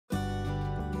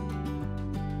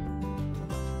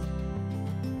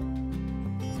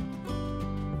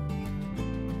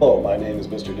Hello, my name is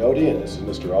Mr. Doty and this is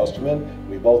Mr. Austermann.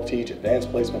 We both teach Advanced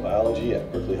Placement Biology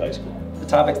at Berkley High School. The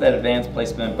topics that Advanced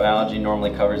Placement Biology normally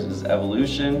covers is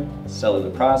evolution, cellular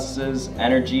processes,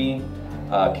 energy,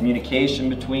 communication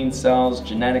between cells,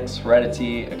 genetics,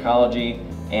 heredity, ecology,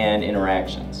 and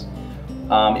interactions.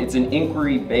 It's an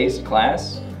inquiry-based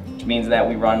class, which means that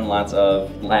we run lots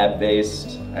of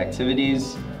lab-based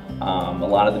activities. A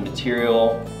lot of the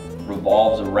material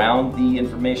revolves around the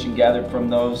information gathered from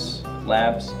those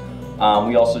labs.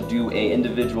 We also do an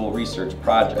individual research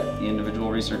project. The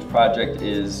individual research project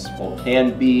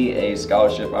can be a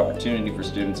scholarship opportunity for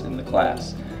students in the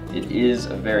class. It is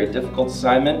a very difficult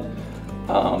assignment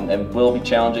and will be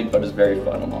challenging, but is very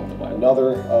fun along the way.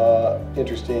 Another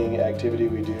interesting activity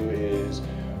we do is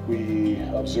we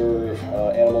observe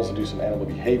animals and do some animal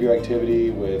behavior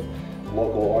activity with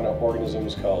local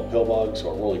organisms called pill bugs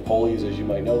or roly-polies, as you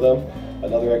might know them.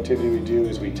 Another activity we do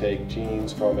is we take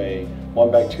genes from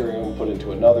one bacterium, put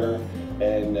into another,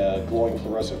 and glowing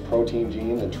fluorescent protein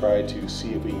genes, and try to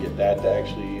see if we can get that to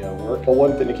actually work. Well,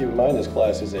 one thing to keep in mind, this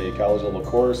class is a college level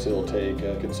course. It'll take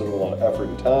a considerable amount of effort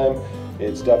and time.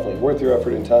 It's definitely worth your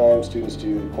effort and time. Students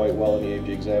do quite well in the AP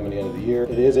exam at the end of the year.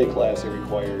 It is a class that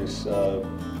requires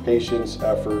patience,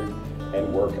 effort,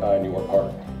 and work on your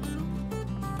part.